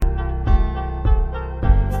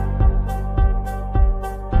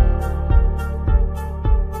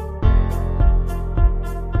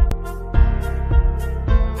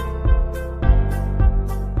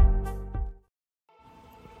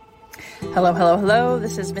Hello, hello, hello.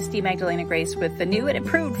 This is Misty Magdalena Grace with the new and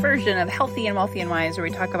improved version of Healthy and Wealthy and Wise, where we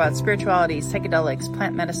talk about spirituality, psychedelics,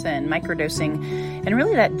 plant medicine, microdosing, and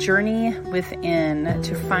really that journey within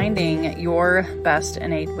to finding your best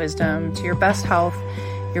innate wisdom, to your best health,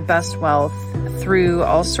 your best wealth through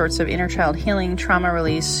all sorts of inner child healing, trauma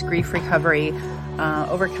release, grief recovery,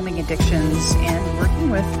 overcoming addictions, and working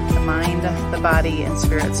with the mind, the body, and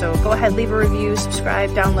spirit. So go ahead, leave a review, subscribe,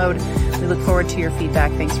 download. We look forward to your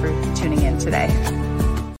feedback. Thanks for tuning in today.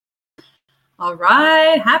 All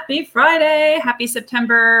right. Happy Friday. Happy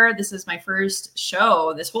September. This is my first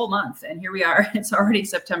show this whole month. And here we are. It's already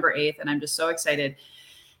September 8th. And I'm just so excited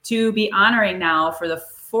to be honoring now for the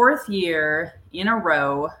fourth year in a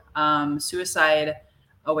row, Suicide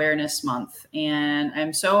Awareness Month. And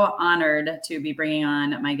I'm so honored to be bringing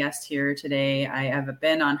on my guest here today. I have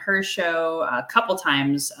been on her show a couple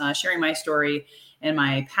times, sharing my story and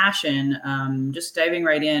my passion, just diving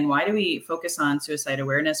right in. Why do we focus on Suicide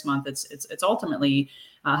Awareness Month? It's ultimately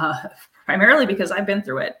primarily because I've been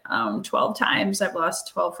through it 12 times. I've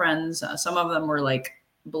lost 12 friends. Some of them were like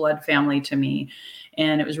blood family to me.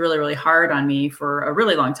 And it was really, really hard on me for a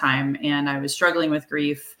really long time. And I was struggling with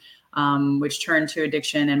grief, which turned to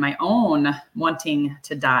addiction and my own wanting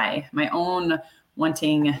to die, my own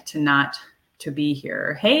wanting to not to be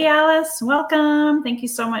here. Hey, Alice, welcome. Thank you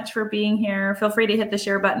so much for being here. Feel free to hit the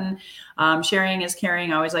share button. Sharing is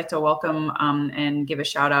caring. I always like to welcome and give a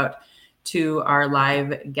shout out to our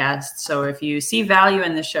live guests. So if you see value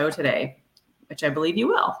in the show today, which I believe you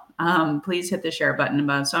will, please hit the share button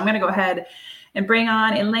above. So I'm going to go ahead and bring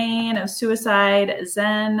on Elaine of Suicide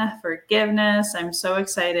Zen Forgiveness. I'm so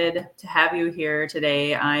excited to have you here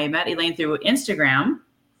today. I met Elaine through Instagram.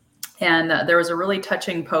 And there was a really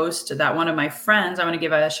touching post that one of my friends, I want to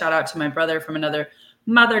give a shout out to my brother from another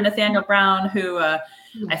mother, Nathaniel Brown, who I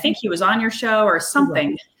think he was on your show or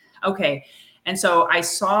something. Okay. And so I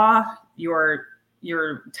saw your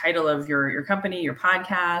title of your company, your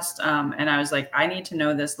podcast. And I was like, I need to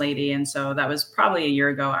know this lady. And so that was probably a year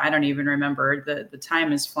ago. I don't even remember. The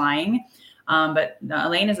time is flying. But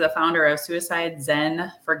Elaine is the founder of Suicide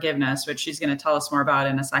Zen Forgiveness, which she's going to tell us more about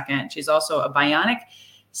in a second. She's also a bionic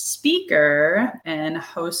speaker and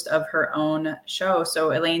host of her own show.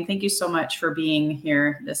 So Elaine, thank you so much for being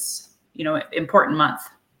here this, important month.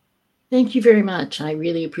 Thank you very much. I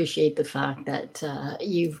really appreciate the fact that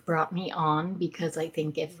you've brought me on, because I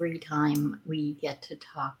think every time we get to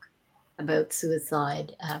talk about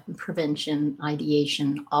suicide, prevention,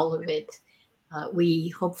 ideation, all of it, we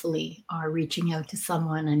hopefully are reaching out to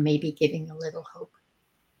someone and maybe giving a little hope.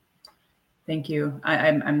 Thank you.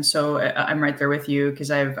 I'm right there with you, because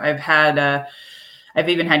I've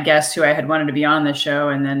even had guests who I had wanted to be on the show,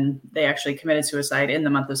 and then they actually committed suicide in the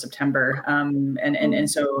month of September. And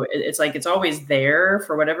so it's like, it's always there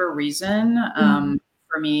for whatever reason,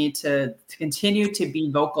 for me to continue to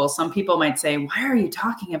be vocal. Some people might say, why are you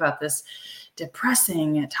talking about this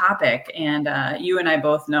depressing topic? And you and I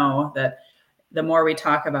both know that the more we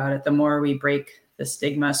talk about it, the more we break the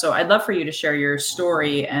stigma. So I'd love for you to share your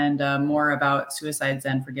story and more about Suicide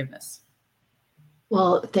Zen Forgiveness.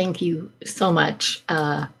 Well, thank you so much.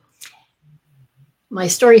 My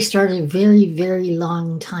story started a very, very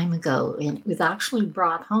long time ago, and it was actually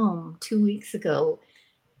brought home 2 weeks ago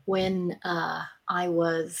when I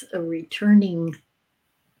was returning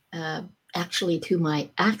actually to my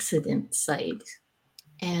accident site,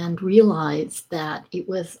 and realized that it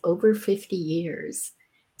was over 50 years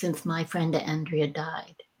since my friend Andrea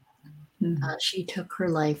died. She took her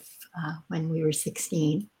life when we were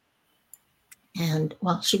 16. And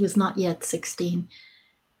well, she was not yet 16.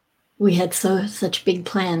 We had such big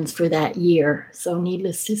plans for that year. So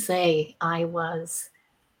needless to say, I was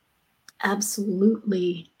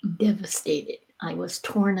absolutely devastated. I was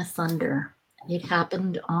torn asunder. It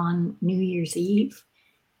happened on New Year's Eve,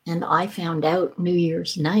 and I found out New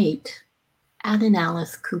Year's night at an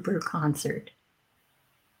Alice Cooper concert.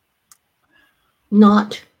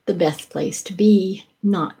 Not the best place to be,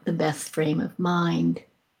 not the best frame of mind.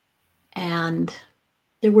 And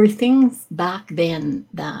there were things back then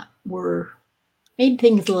that made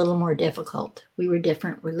things a little more difficult. We were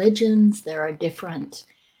different religions. There are different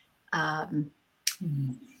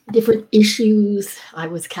issues. I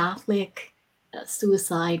was Catholic.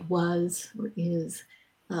 Suicide is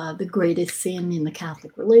the greatest sin in the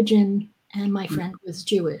Catholic religion. And my friend was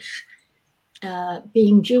Jewish.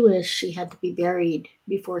 Being Jewish, she had to be buried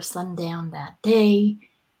before sundown that day,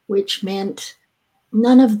 which meant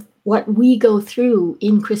none of what we go through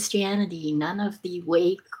in Christianity, none of the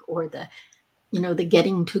wake or the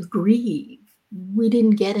getting to grieve, we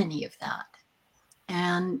didn't get any of that.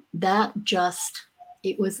 And that just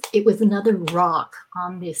it was another rock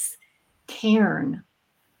on this cairn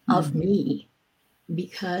of me,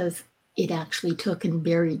 because it actually took and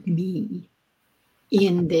buried me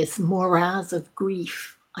in this morass of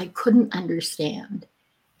grief I couldn't understand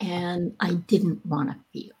and I didn't want to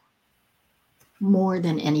feel. More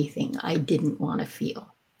than anything, I didn't want to feel.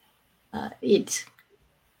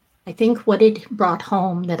 I think what it brought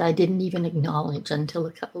home that I didn't even acknowledge until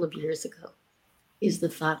a couple of years ago is the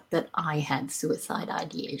fact that I had suicide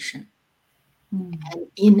ideation. And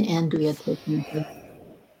in Andrea taking her,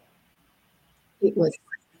 I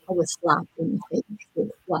was slapped in the face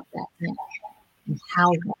with what that meant and how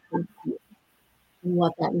that would feel and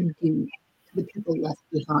what that would do to the people left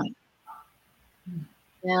behind.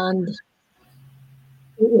 And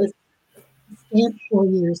it was scant 4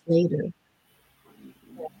 years later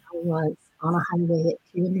that I was on a highway at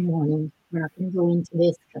 2 a.m. We're not going to go into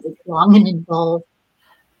this because it's long and involved,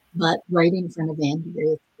 but right in front of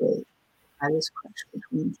Andrea's grave, I was crushed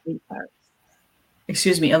between three cars.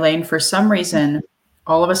 Excuse me, Elaine, for some reason,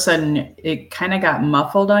 all of a sudden it kind of got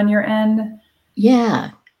muffled on your end.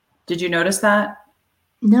 Yeah. Did you notice that?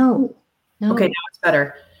 No. Okay, now it's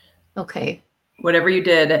better. Okay. Whatever you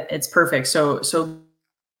did, it's perfect. So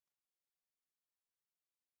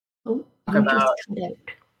Oh, you just cut out.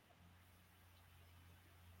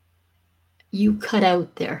 You cut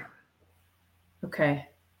out there. Okay.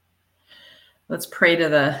 Let's pray to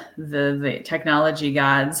the technology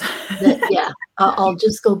gods. Yeah, I'll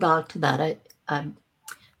just go back to that.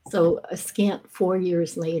 So a scant 4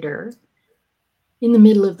 years later, in the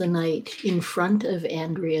middle of the night, in front of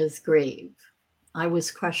Andrea's grave, I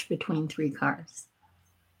was crushed between three cars.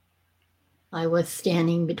 I was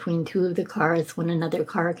standing between two of the cars when another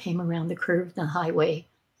car came around the curve of the highway.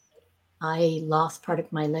 I lost part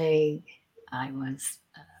of my leg. I was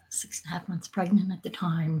 6.5 months pregnant at the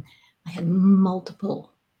time. I had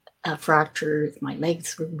multiple fractures. My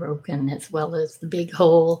legs were broken, as well as the big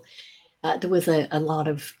hole. There was a lot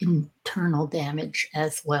of internal damage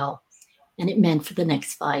as well. And it meant for the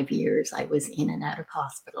next 5 years, I was in and out of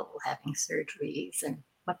hospital having surgeries and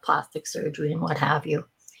plastic surgery and what have you.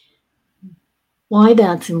 Why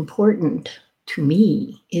that's important to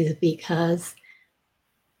me is because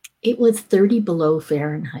it was 30 below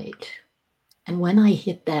Fahrenheit. And when I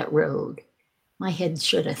hit that road, my head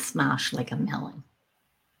should have smashed like a melon.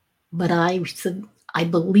 But I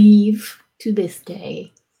believe to this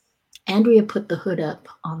day, Andrea put the hood up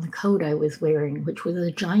on the coat I was wearing, which was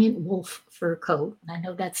a giant wolf fur coat. And I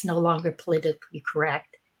know that's no longer politically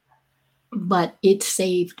correct, but it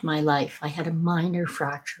saved my life. I had a minor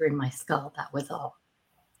fracture in my skull, that was all.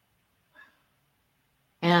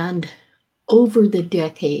 And over the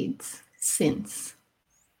decades since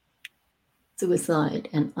suicide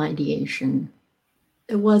and ideation,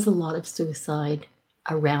 there was a lot of suicide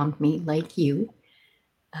around me, like you.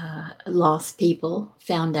 Lost people,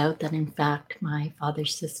 found out that in fact my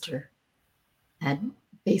father's sister had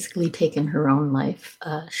basically taken her own life.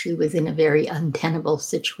 She was in a very untenable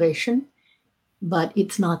situation, but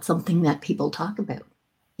it's not something that people talk about.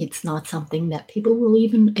 It's not something that people will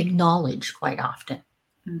even acknowledge quite often.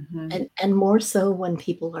 And more so when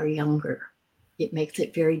people are younger. It makes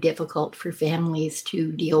it very difficult for families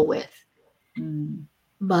to deal with.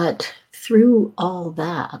 But through all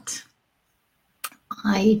that,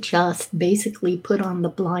 I just basically put on the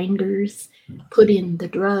blinders, put in the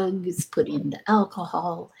drugs, put in the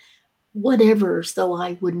alcohol, whatever, so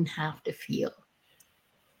I wouldn't have to feel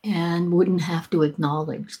and wouldn't have to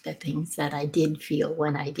acknowledge the things that I did feel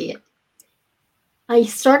when I did. I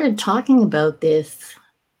started talking about this,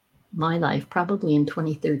 my life, probably in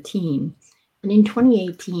 2013. And in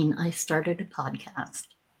 2018, I started a podcast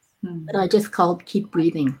that I just called Keep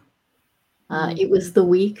Breathing. It was the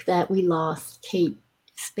week that we lost Kate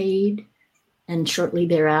Spade, and shortly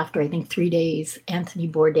thereafter, I think 3 days, Anthony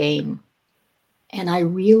Bourdain. And I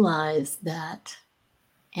realized that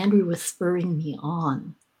Andrew was spurring me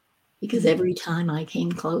on because every time I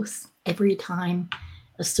came close, every time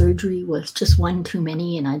a surgery was just one too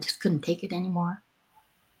many and I just couldn't take it anymore,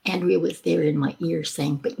 Andrea was there in my ear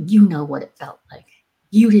saying, but you know what it felt like.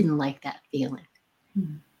 You didn't like that feeling.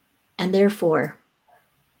 And therefore,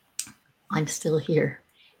 I'm still here.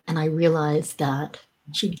 And I realized that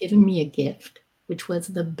she'd given me a gift, which was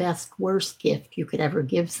the best, worst gift you could ever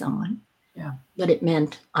give someone. Yeah. But it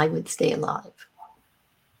meant I would stay alive.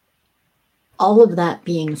 All of that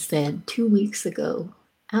being said, 2 weeks ago,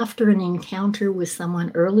 after an encounter with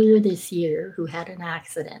someone earlier this year who had an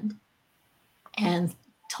accident and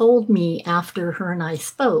told me after her and I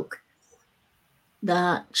spoke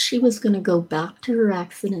that she was going to go back to her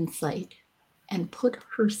accident site and put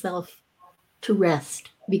herself to rest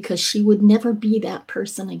because she would never be that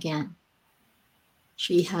person again.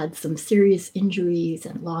 She had some serious injuries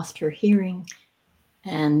and lost her hearing.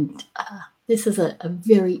 And this is a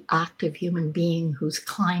very active human being who's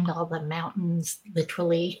climbed all the mountains,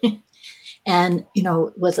 literally, and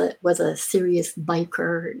was a serious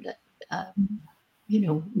biker,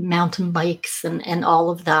 mountain bikes and all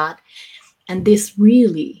of that. And this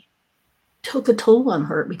really took a toll on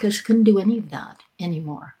her because she couldn't do any of that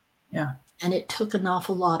anymore. Yeah. And it took an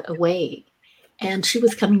awful lot away. And she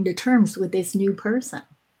was coming to terms with this new person.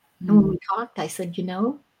 And when we talked, I said,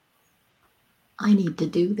 I need to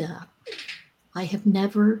do that. I have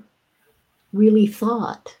never really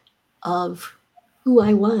thought of who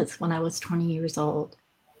I was when I was 20 years old.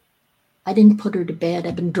 I didn't put her to bed.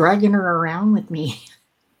 I've been dragging her around with me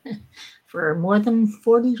for more than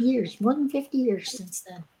 40 years, more than 50 years since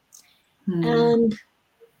then. And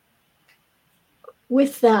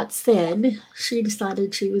with that said, she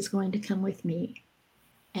decided she was going to come with me.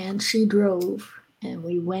 And she drove, and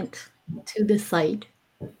we went to the site.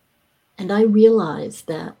 And I realized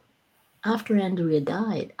that after Andrea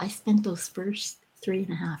died, I spent those first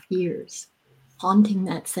 3.5 years haunting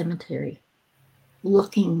that cemetery,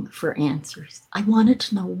 looking for answers. I wanted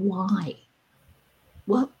to know why.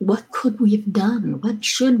 What could we have done? What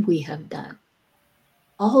should we have done?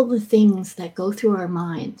 All the things that go through our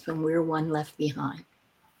minds when we're one left behind.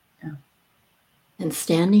 Yeah. And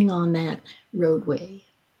standing on that roadway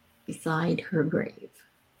beside her grave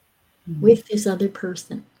with this other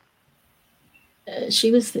person,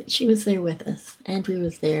 she was there with us. Andrea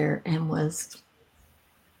was there and was,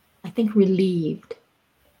 I think, relieved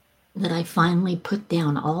that I finally put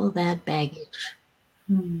down all that baggage.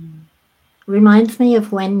 Reminds me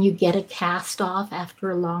of when you get a cast off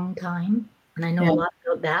after a long time, and I know a lot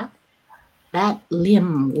about that. That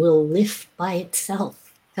limb will lift by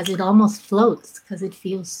itself because it almost floats because it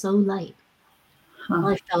feels so light. Well,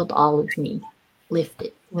 I felt all of me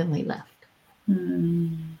lifted when we left.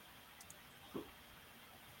 And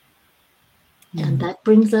that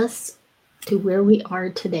brings us to where we are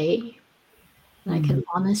today. I can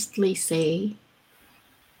honestly say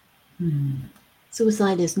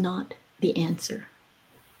suicide is not the answer.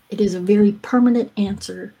 It is a very permanent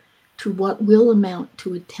answer to what will amount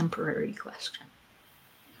to a temporary question.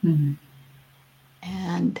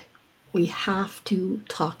 And we have to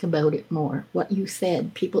talk about it more. What you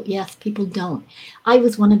said, people don't. I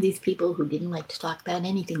was one of these people who didn't like to talk about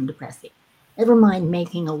anything depressing. Never mind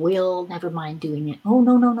making a will, never mind doing it. Oh,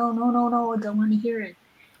 no, I don't want to hear it.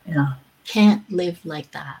 Yeah. Can't live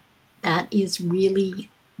like that. That is really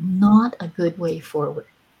not a good way forward.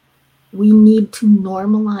 We need to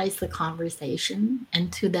normalize the conversation.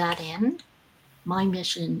 And to that end, my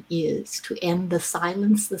mission is to end the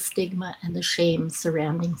silence, the stigma, and the shame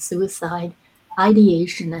surrounding suicide,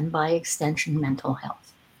 ideation, and by extension, mental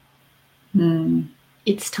health.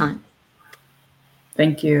 It's time.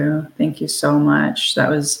 Thank you. Thank you so much. That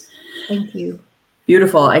was Thank you.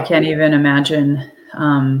 Beautiful. I can't even imagine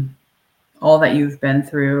all that you've been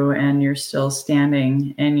through, and you're still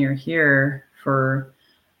standing and you're here for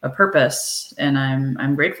a purpose. And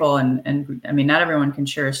I'm grateful. And I mean, not everyone can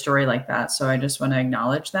share a story like that. So I just want to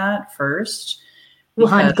acknowledge that first.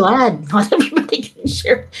 Well, I'm glad not everybody can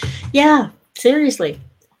share. Yeah, seriously.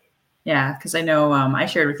 Yeah, because I know I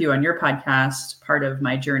shared with you on your podcast, part of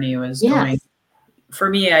my journey was going. For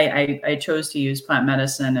me, I chose to use plant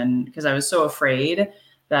medicine, and because I was so afraid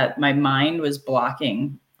that my mind was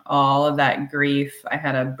blocking all of that grief. I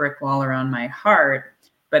had a brick wall around my heart,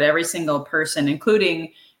 but every single person,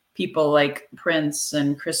 including people like Prince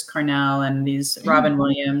and Chris Cornell and these Robin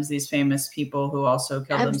Williams, these famous people who also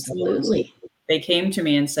killed themselves, they came to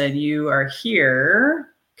me and said, "You are here."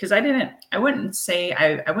 Because I wouldn't say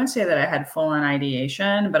that I had full on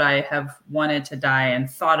ideation, but I have wanted to die and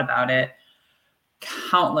thought about it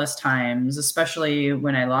countless times, especially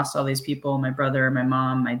when I lost all these people, my brother, my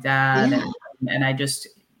mom, my dad, and I just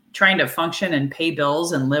trying to function and pay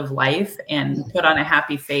bills and live life and put on a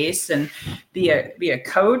happy face and be a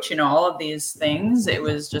coach, all of these things. It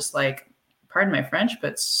was just like, pardon my French,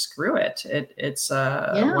 but screw it.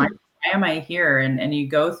 Why am I here? And you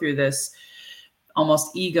go through this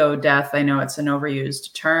almost ego death. I know it's an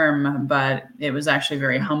overused term, but it was actually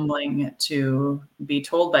very humbling to be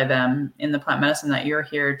told by them in the plant medicine that you're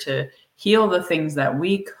here to heal the things that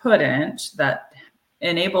we couldn't, that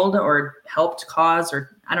enabled or helped cause,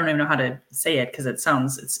 or I don't even know how to say it because it's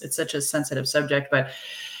such a sensitive subject, but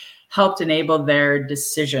helped enable their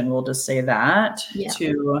decision. We'll just say that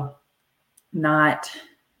to not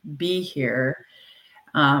be here.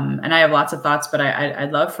 And I have lots of thoughts, but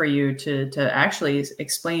I'd love for you to actually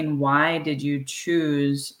explain, why did you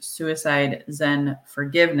choose Suicide Zen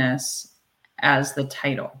Forgiveness as the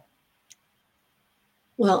title?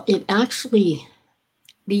 Well, it actually,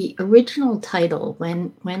 the original title,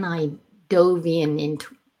 when I dove in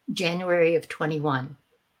January of 21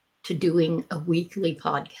 to doing a weekly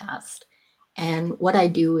podcast, and what I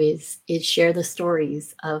do is share the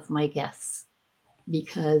stories of my guests,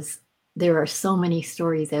 because there are so many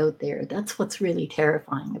stories out there. That's what's really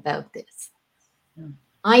terrifying about this. Yeah.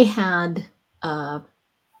 I had,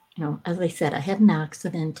 as I said, I had an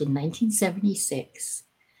accident in 1976.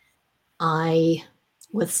 I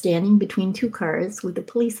was standing between two cars with a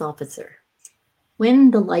police officer.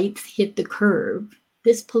 When the lights hit the curb,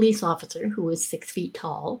 this police officer, who was 6 feet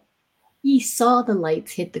tall, he saw the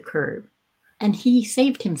lights hit the curb and he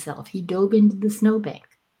saved himself. He dove into the snowbank.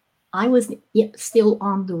 I was still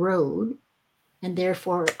on the road, and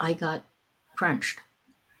therefore I got crunched.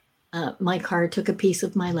 My car took a piece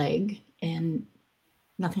of my leg, and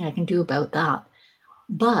nothing I can do about that.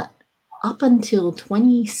 But up until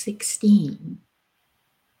 2016,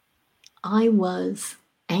 I was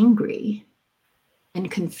angry and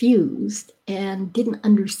confused and didn't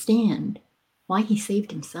understand why he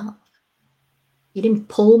saved himself. He didn't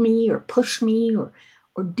pull me or push me or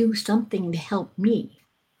do something to help me.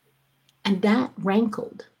 And that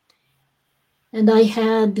rankled. And I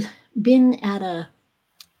had been at a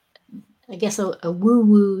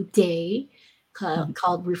woo-woo day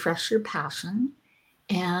called Refresh Your Passion.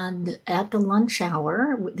 And at the lunch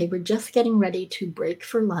hour, they were just getting ready to break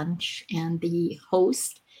for lunch, and the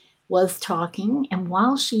host was talking. And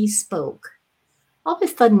while she spoke, all of a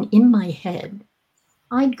sudden in my head,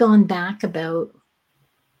 I'd gone back about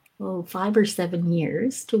 5 or 7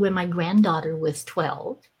 years to when my granddaughter was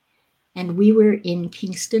 12. And we were in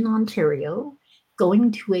Kingston, Ontario,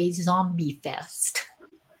 going to a zombie fest.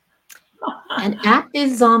 And at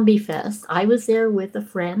this zombie fest, I was there with a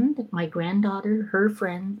friend, my granddaughter, her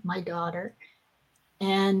friend, my daughter,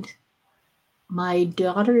 and my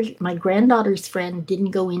granddaughter's friend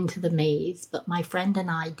didn't go into the maze, but my friend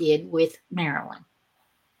and I did with Marilyn.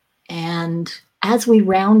 And as we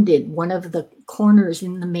rounded one of the corners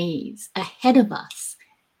in the maze, ahead of us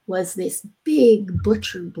was this big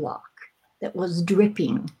butcher block that was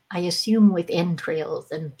dripping, I assume with entrails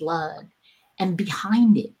and blood. And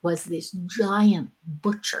behind it was this giant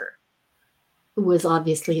butcher who was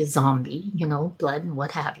obviously a zombie, blood and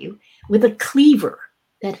what have you, with a cleaver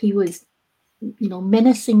that he was,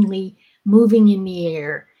 menacingly moving in the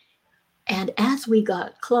air. And as we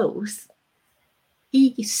got close,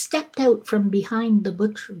 he stepped out from behind the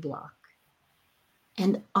butcher block.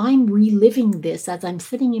 And I'm reliving this as I'm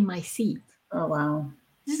sitting in my seat. Oh, wow.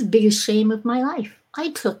 This is the biggest shame of my life.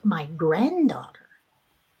 I took my granddaughter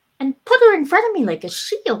and put her in front of me like a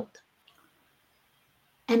shield.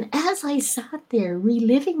 And as I sat there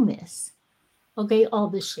reliving this, all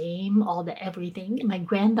the shame, all the everything, and my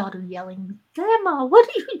granddaughter yelling, "Grandma, what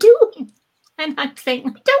are you doing?" And I'm saying,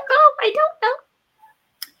 I don't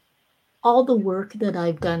know. All the work that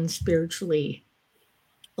I've done spiritually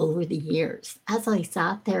over the years, as I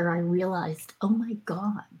sat there, I realized, oh my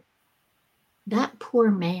God, that poor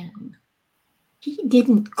man, he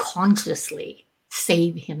didn't consciously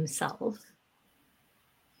save himself.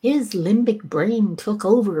 His limbic brain took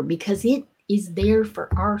over because it is there for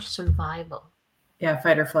our survival. Yeah,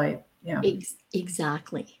 fight or flight. Yeah.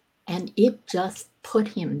 Exactly. And it just put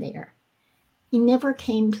him there. He never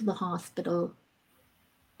came to the hospital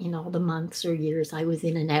in all the months or years I was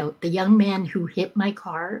in and out. The young man who hit my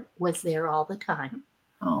car was there all the time.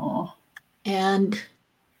 Oh. And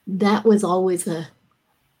that was always a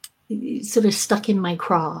sort of stuck in my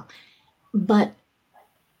craw. But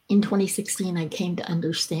in 2016, I came to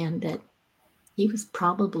understand that he was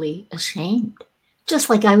probably ashamed, just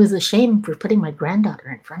like I was ashamed for putting my granddaughter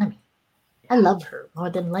in front of me. I love her more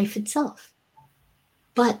than life itself.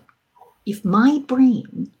 But if my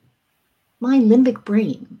brain, my limbic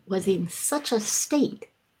brain, was in such a state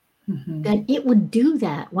that it would do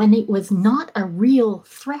that when it was not a real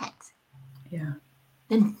threat,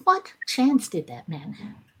 then what chance did that man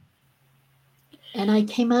have? And I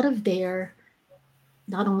came out of there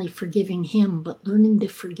not only forgiving him, but learning to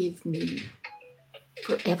forgive me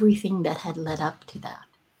for everything that had led up to that.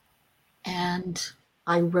 And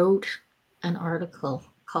I wrote an article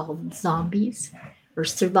called Zombies, or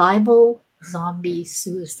Survival, Zombie,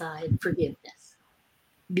 Suicide, Forgiveness,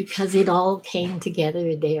 because it all came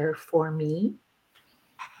together there for me.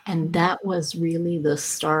 And that was really the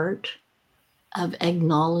start of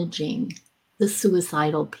acknowledging the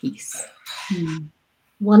suicidal piece.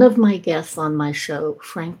 One of my guests on my show,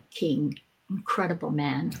 Frank King, incredible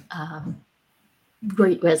man,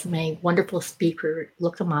 great resume, wonderful speaker,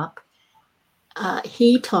 look him up.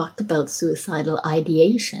 He talked about suicidal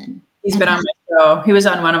ideation. He's And been on my show. He was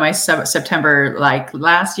on one of my September, like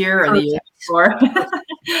last year or the year before.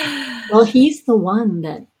 well, he's the one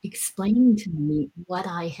that explained to me what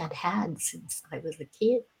I had since I was a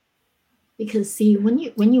kid. Because see, when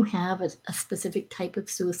you have a specific type of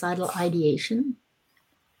suicidal ideation,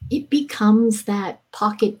 it becomes that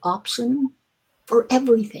pocket option for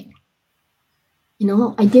everything. You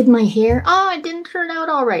know, I did my hair. Oh, it didn't turn out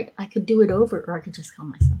all right. I could do it over, or I could just kill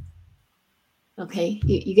myself. Okay,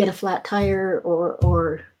 you get a flat tire,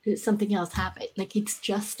 or something else happen. Like it's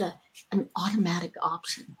just an automatic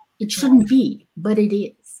option. It shouldn't be, but it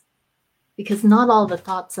is, because not all the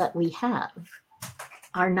thoughts that we have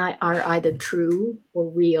are either true or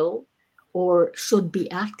real or should be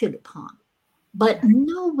acted upon. But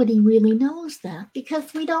nobody really knows that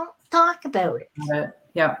because we don't talk about it.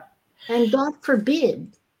 Yeah. And God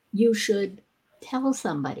forbid you should tell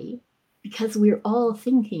somebody, because we're all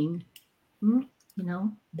thinking, you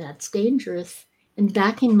know, that's dangerous. And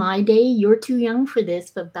back in my day, you're too young for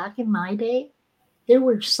this, but back in my day, there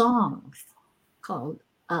were songs called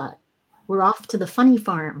We're Off to the Funny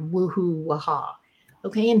Farm, Woohoo, Waha.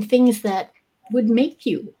 Okay, and things that would make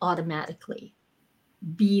you automatically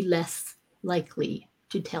be less likely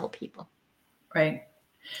to tell people. Right.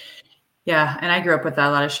 Yeah. And I grew up with that,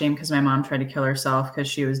 a lot of shame because my mom tried to kill herself because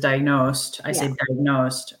she was diagnosed. I say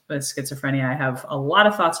diagnosed with schizophrenia. I have a lot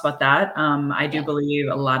of thoughts about that. I do believe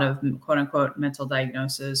a lot of quote unquote mental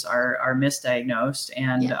diagnoses are misdiagnosed,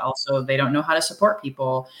 and also they don't know how to support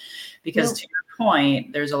people because to your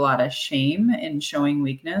point, there's a lot of shame in showing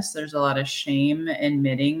weakness. There's a lot of shame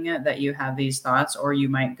admitting that you have these thoughts, or you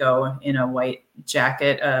might go in a white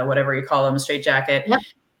jacket, whatever you call them, a straight jacket. Yep.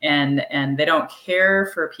 And they don't care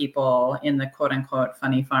for people in the quote unquote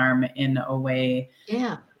funny farm in a way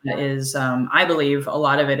that is, I believe a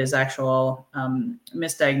lot of it is actual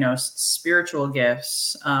misdiagnosed spiritual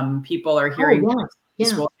gifts. People are hearing, well,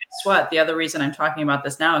 guess what? The other reason I'm talking about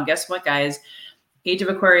this now, guess what, guys? Age of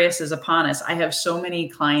Aquarius is upon us. I have so many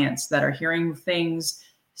clients that are hearing things,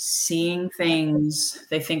 seeing things.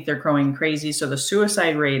 They think they're going crazy. So the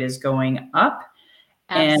suicide rate is going up.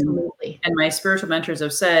 Absolutely. And my spiritual mentors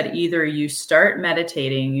have said, either you start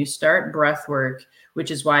meditating, you start breath work,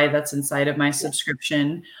 which is why that's inside of my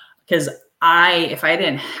subscription. Because if I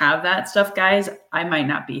didn't have that stuff, guys, I might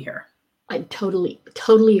not be here. I totally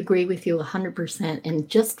agree with you 100%. And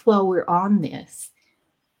just while we're on this,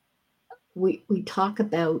 we talk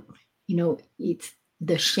about, you know, it's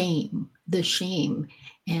the shame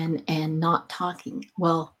and not talking.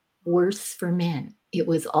 Well, worse for men. It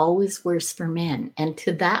was always worse for men. And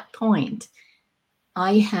to that point,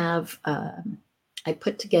 I have, I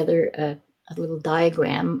put together a little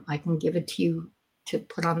diagram. I can give it to you to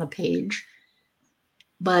put on the page.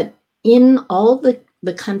 But in all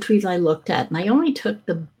the countries I looked at, and I only took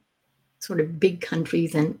the sort of big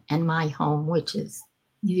countries and my home, which is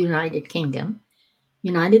the United Kingdom,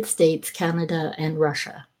 United States, Canada, and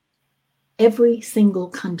Russia. Every single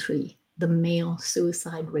country, the male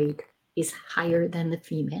suicide rate is higher than the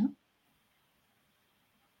female.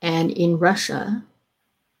 And in Russia,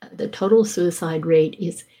 the total suicide rate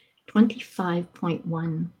is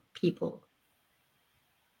 25.1 people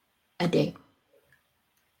a day.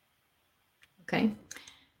 Okay.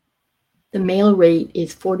 The male rate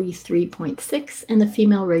is 43.6 and the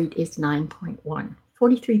female rate is 9.1.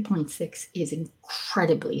 43.6 is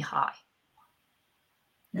incredibly high.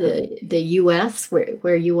 The US,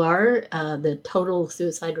 where you are, the total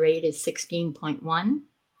suicide rate is 16.1.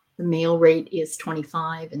 The male rate is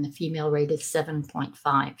 25 and the female rate is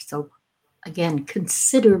 7.5. So again,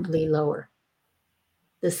 considerably lower.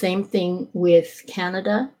 The same thing with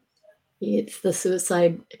Canada. It's the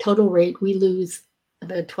suicide total rate. We lose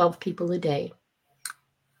about 12 people a day.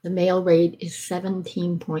 The male rate is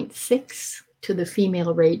 17.6 to the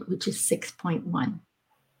female rate, which is 6.1.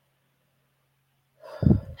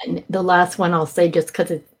 And the last one I'll say, just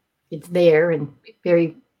because it's there and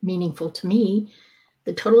very meaningful to me,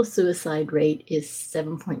 the total suicide rate is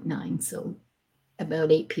 7.9, so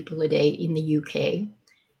about 8 people a day in the UK.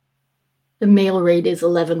 The male rate is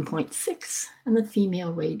 11.6 and the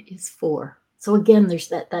female rate is 4. So again, there's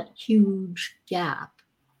that huge gap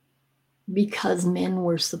because men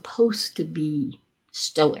were supposed to be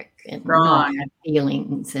stoic and not have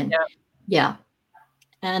feelings. And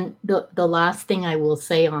And the last thing I will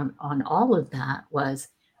say on all of that was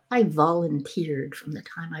I volunteered from the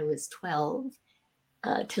time I was 12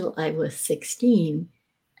 till I was 16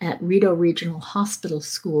 at Rideau Regional Hospital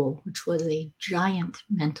School, which was a giant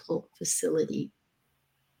mental facility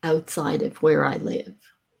outside of where I live,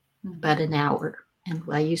 about an hour. And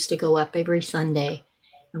I used to go up every Sunday.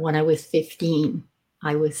 And when I was 15,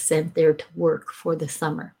 I was sent there to work for the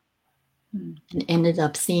summer and ended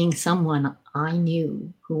up seeing someone I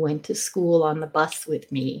knew who went to school on the bus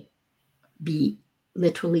with me be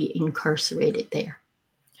literally incarcerated there.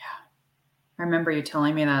 I remember you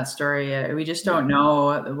telling me that story. We just don't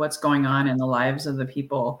know what's going on in the lives of the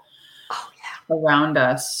people around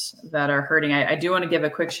us that are hurting. I do want to give a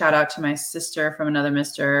quick shout out to my sister from another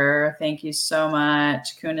mister. Thank you so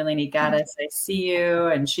much. Kundalini Goddess, I see you.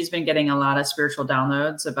 And she's been getting a lot of spiritual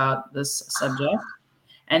downloads about this subject.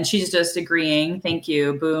 And she's just agreeing. Thank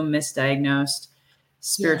you. Boom, misdiagnosed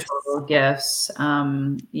spiritual gifts.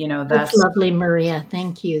 That's lovely, Maria.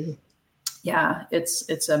 Thank you. Yeah,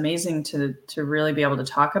 it's amazing to really be able to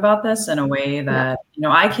talk about this in a way that,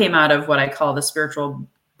 I came out of what I call the spiritual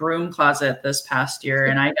broom closet this past year,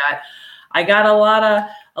 and I got a lot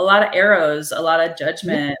of arrows, a lot of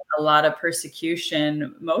judgment, a lot of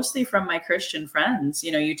persecution, mostly from my Christian friends.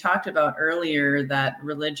 You talked about earlier that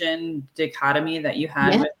religion dichotomy that you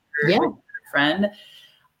had with your friend.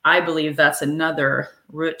 I believe that's another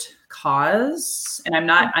root cause, and I'm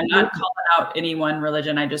not calling out any one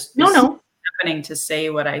religion. I just happening to say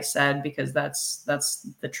what I said because that's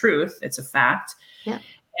the truth. It's a fact. Yeah.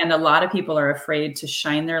 And a lot of people are afraid to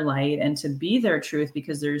shine their light and to be their truth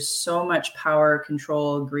because there's so much power,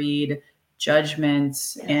 control, greed,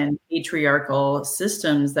 judgment, and patriarchal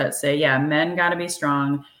systems that say, men got to be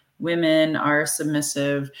strong, women are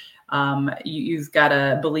submissive. You've got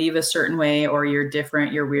to believe a certain way or you're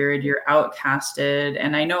different, you're weird, you're outcasted.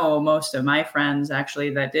 And I know most of my friends actually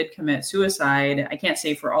that did commit suicide, I can't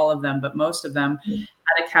say for all of them, but most of them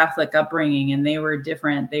had a Catholic upbringing and they were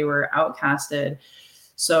different, they were outcasted.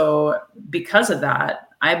 So because of that,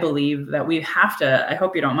 I believe that we have to, I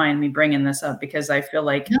hope you don't mind me bringing this up because I feel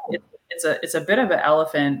like it's a bit of an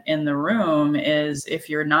elephant in the room is if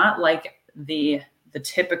you're not like the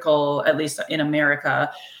typical, at least in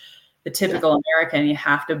America, the typical American, you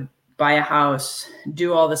have to buy a house,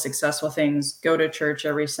 do all the successful things, go to church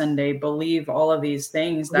every Sunday, believe all of these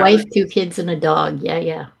things. Wife, 2 kids, and a dog.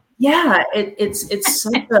 Yeah. Yeah, it's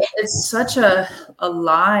such a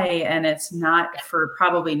lie, and it's not for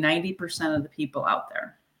probably 90% of the people out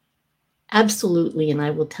there. Absolutely, and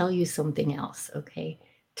I will tell you something else. Okay,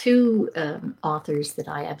 2 authors that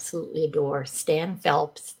I absolutely adore: Stan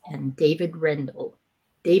Phelps and David Rendell.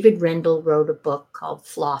 David Rendell wrote a book called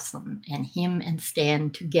Flossom, and him and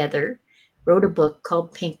Stan together wrote a book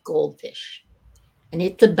called Pink Goldfish, and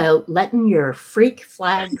it's about letting your freak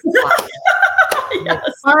flag fly.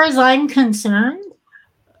 As far as I'm concerned,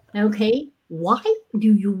 okay, why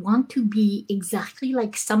do you want to be exactly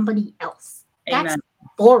like somebody else? Amen. That's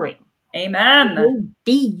boring. Amen.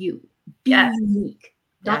 Be you. Be unique.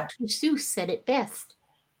 Dr. Seuss said it best.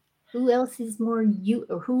 Who else is more you,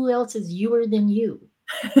 or who else is youer than you?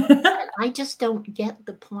 I just don't get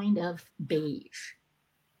the point of beige.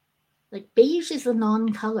 Like, beige is a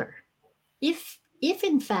non-color. If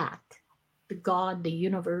in fact the God, the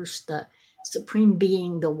universe, the supreme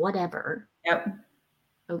being, the whatever,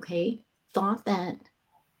 okay, thought that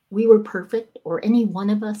we were perfect or any one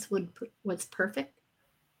of us was perfect,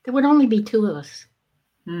 there would only be 2 of us.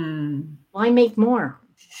 Why make more?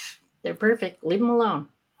 They're perfect. Leave them alone.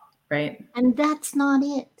 Right. And that's not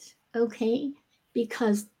it, okay?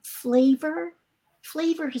 Because flavor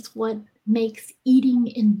is what makes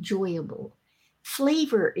eating enjoyable.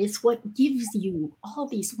 Flavor is what gives you all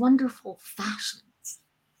these wonderful fashions.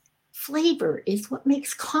 Flavor is what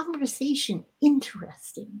makes conversation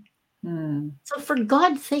interesting. So for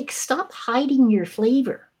God's sake, stop hiding your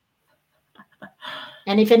flavor.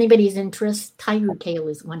 And if anybody's interested, tiger tail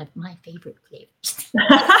is one of my favorite flavors.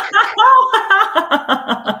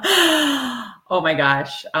 Oh my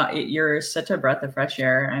gosh, you're such a breath of fresh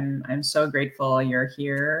air. I'm so grateful you're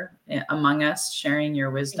here among us, sharing your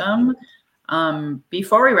wisdom.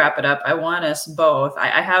 Before we wrap it up, I want us both.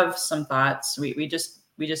 I have some thoughts. We just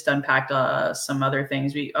unpacked some other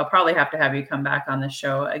things. I'll probably have to have you come back on the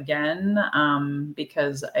show again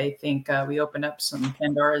because I think we opened up some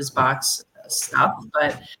Pandora's box stuff.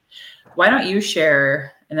 But why don't you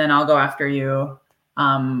share, and then I'll go after you.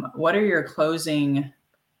 What are your closing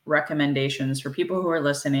recommendations for people who are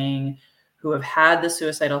listening, who have had the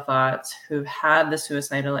suicidal thoughts, who've had the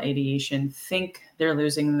suicidal ideation, think they're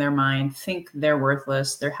losing their mind, think they're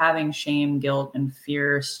worthless, they're having shame, guilt, and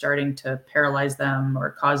fear starting to paralyze them or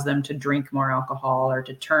cause them to drink more alcohol or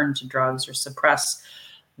to turn to drugs or suppress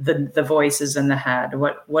the voices in the head?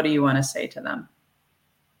 What do you want to say to them?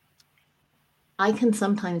 I can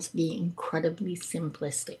sometimes be incredibly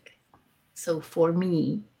simplistic. So for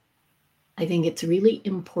me, I think it's really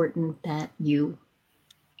important that you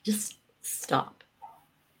just stop.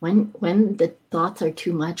 When the thoughts are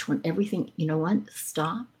too much, when everything, you know what?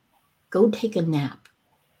 Stop. Go take a nap.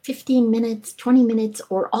 15 minutes, 20 minutes,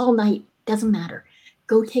 or all night, doesn't matter.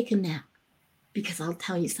 Go take a nap, because I'll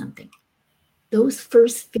tell you something. Those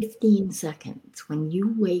first 15 seconds when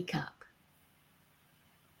you wake up,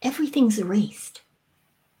 everything's erased.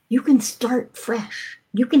 You can start fresh.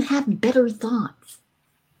 You can have better thoughts.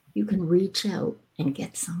 You can reach out and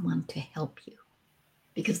get someone to help you.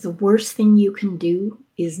 Because the worst thing you can do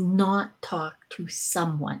is not talk to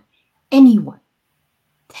someone, anyone.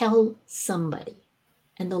 Tell somebody.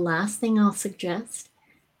 And the last thing I'll suggest,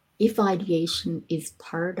 if ideation is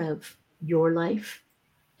part of your life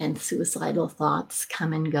and suicidal thoughts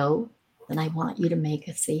come and go, then I want you to make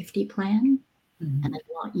a safety plan, and I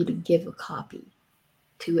want you to give a copy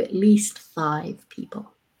to at least 5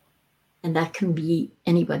 people. And that can be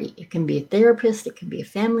anybody. It can be a therapist, it can be a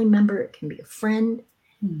family member, it can be a friend,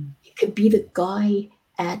 it could be the guy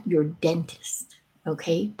at your dentist,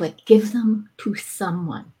 okay? But give them to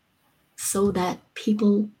someone so that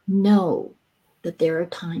people know that there are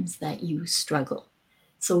times that you struggle.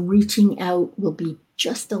 So reaching out will be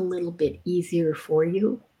just a little bit easier for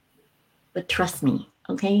you. But trust me,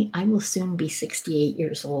 okay? I will soon be 68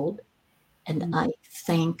 years old, and I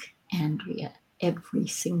thank Andrea every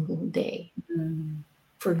single day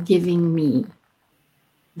for giving me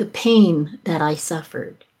the pain that I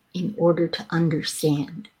suffered in order to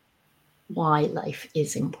understand why life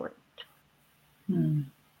is important.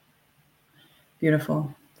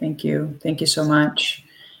 Beautiful. Thank you. Thank you so much.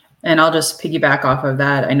 And I'll just piggyback off of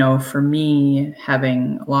that. I know for me,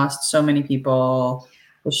 having lost so many people,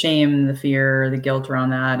 the shame, the fear, the guilt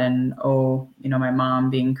around that, and my mom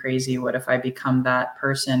being crazy, what if I become that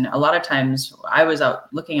person? A lot of times I was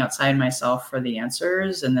out looking outside myself for the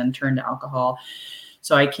answers and then turned to alcohol.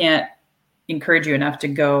 So I can't encourage you enough to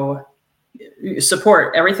go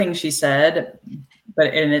support everything she said.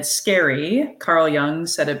 And it's scary. Carl Jung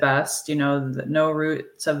said it best, no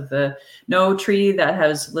tree that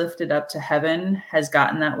has lifted up to heaven has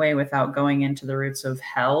gotten that way without going into the roots of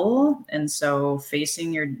hell. And so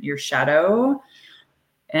facing your shadow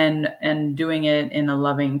and doing it in a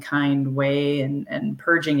loving, kind way, and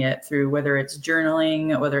purging it through, whether it's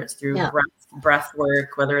journaling, whether it's through breath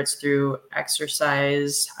work, whether it's through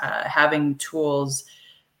exercise, having tools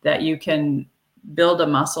that you can build a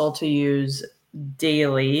muscle to use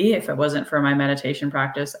daily. If it wasn't for my meditation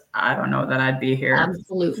practice, I don't know that I'd be here.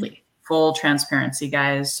 Absolutely. Full transparency,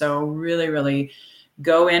 guys. So really, really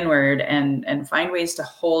go inward and find ways to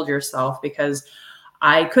hold yourself, because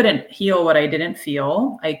I couldn't heal what I didn't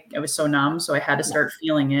feel. I was so numb, so I had to start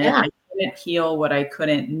feeling it. I couldn't heal what I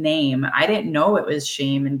couldn't name. I didn't know it was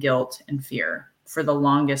shame and guilt and fear for the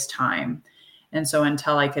longest time. And so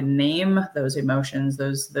until I could name those emotions,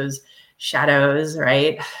 those shadows,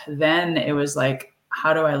 right, then it was like,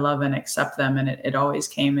 how do I love and accept them? And it always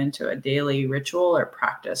came into a daily ritual or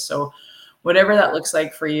practice. So whatever that looks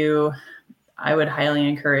like for you, I would highly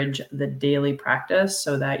encourage the daily practice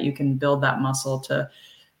so that you can build that muscle to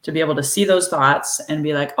be able to see those thoughts and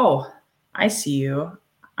be like, oh, I see you.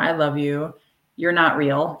 I love you. You're not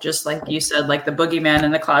real. Just like you said, like the boogeyman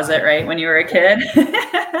in the closet, right? When you were a kid.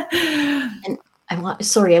 And I want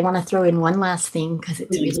to throw in one last thing, because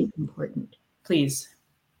it's really important. Please.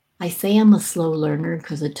 I say I'm a slow learner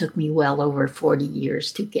because it took me well over 40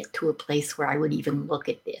 years to get to a place where I would even look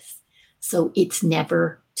at this. So it's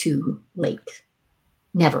never too late.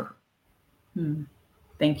 Never.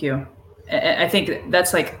 Thank you. I think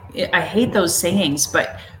that's like, I hate those sayings,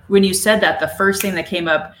 but when you said that, the first thing that came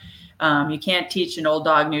up, you can't teach an old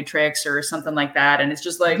dog new tricks or something like that. And it's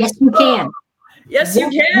just like, yes, you can. Yes, you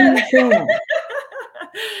can.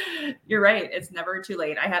 You're right. It's never too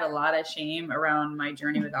late. I had a lot of shame around my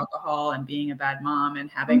journey with alcohol and being a bad mom and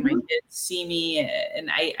having my kids see me. And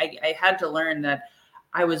I had to learn that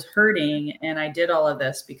I was hurting, and I did all of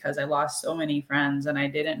this because I lost so many friends and I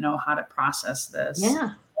didn't know how to process this.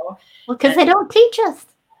 Yeah. Well, because they don't teach us.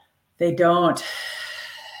 They don't.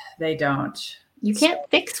 They don't. You can't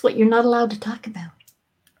fix what you're not allowed to talk about.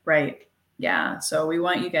 Right. Yeah. So we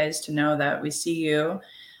want you guys to know that we see you.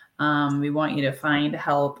 We want you to find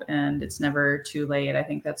help, and it's never too late. I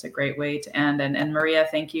think that's a great way to end. And Maria,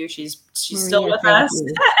 thank you. She's Maria, still with us.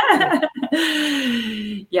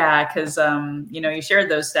 Yeah, because you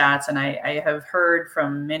shared those stats, and I have heard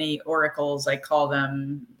from many oracles, I call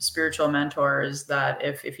them spiritual mentors, that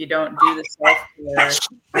if you don't do the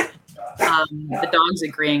self-care, The dog's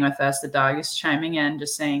agreeing with us. The dog is chiming in,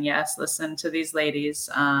 just saying, yes, listen to these ladies.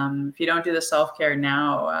 If you don't do the self-care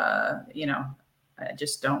now, I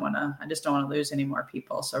just don't want to lose any more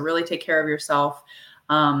people. So really take care of yourself.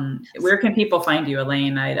 Where can people find you,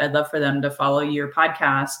 Elaine? I'd love for them to follow your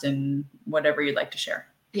podcast and whatever you'd like to share.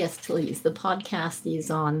 Yes, please. The podcast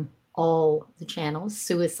is on all the channels,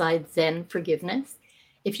 Suicide Zen Forgiveness.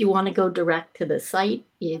 If you want to go direct to the site,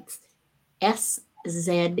 it's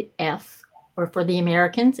SZF, or for the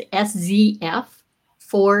Americans,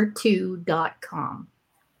 SZF42.com.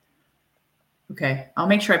 Okay. I'll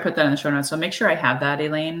make sure I put that in the show notes. So make sure I have that,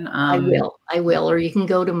 Elaine. I will. Or you can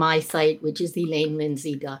go to my site, which is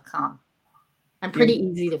ElaineLindsay.com. I'm pretty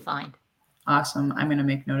easy to find. Awesome. I'm going to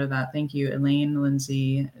make note of that. Thank you.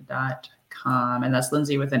 ElaineLindsay.com. And that's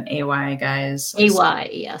Lindsay with an AY, guys. AY,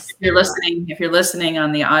 yes. If you're listening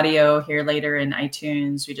on the audio here later in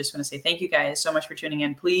iTunes, we just want to say thank you guys so much for tuning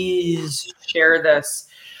in. Please share this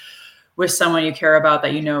with someone you care about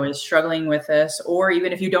that you know is struggling with this, or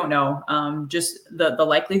even if you don't know, just the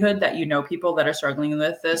likelihood that you know people that are struggling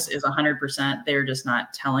with this is 100%. They're just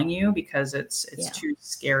not telling you because it's too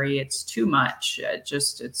scary. It's too much.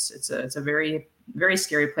 It's a very, very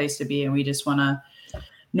scary place to be, and we just want to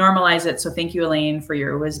normalize it. So thank you, Elaine, for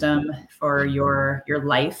your wisdom, for your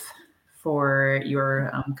life, for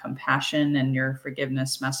your compassion and your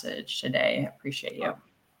forgiveness message today. I appreciate you.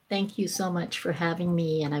 Thank you so much for having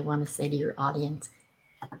me. And I want to say to your audience,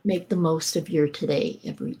 make the most of your today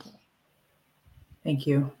every day. Thank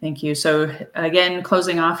you. Thank you. So again,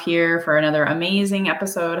 closing off here for another amazing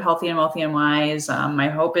episode, Healthy and Wealthy and Wise. My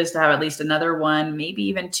hope is to have at least another one, maybe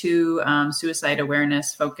even two suicide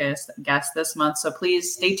awareness focused guests this month. So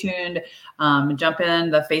please stay tuned. Jump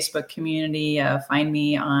in the Facebook community. Find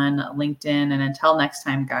me on LinkedIn. And until next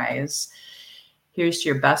time, guys, here's to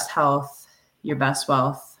your best health, your best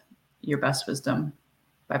wealth, your best wisdom.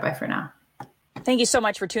 Bye-bye for now. Thank you so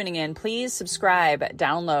much for tuning in. Please subscribe,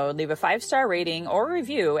 download, leave a 5-star rating or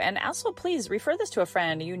review, and also please refer this to a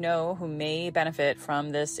friend you know who may benefit from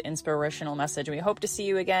this inspirational message. We hope to see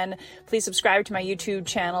you again. Please subscribe to my YouTube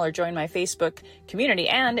channel or join my Facebook community.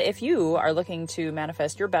 And if you are looking to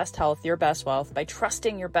manifest your best health, your best wealth by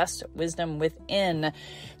trusting your best wisdom within,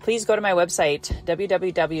 please go to my website,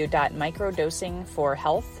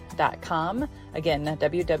 www.microdosingforhealth.com. Again,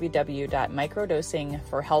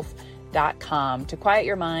 www.microdosingforhealth.com to quiet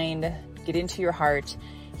your mind, get into your heart,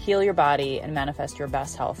 heal your body, and manifest your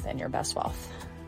best health and your best wealth.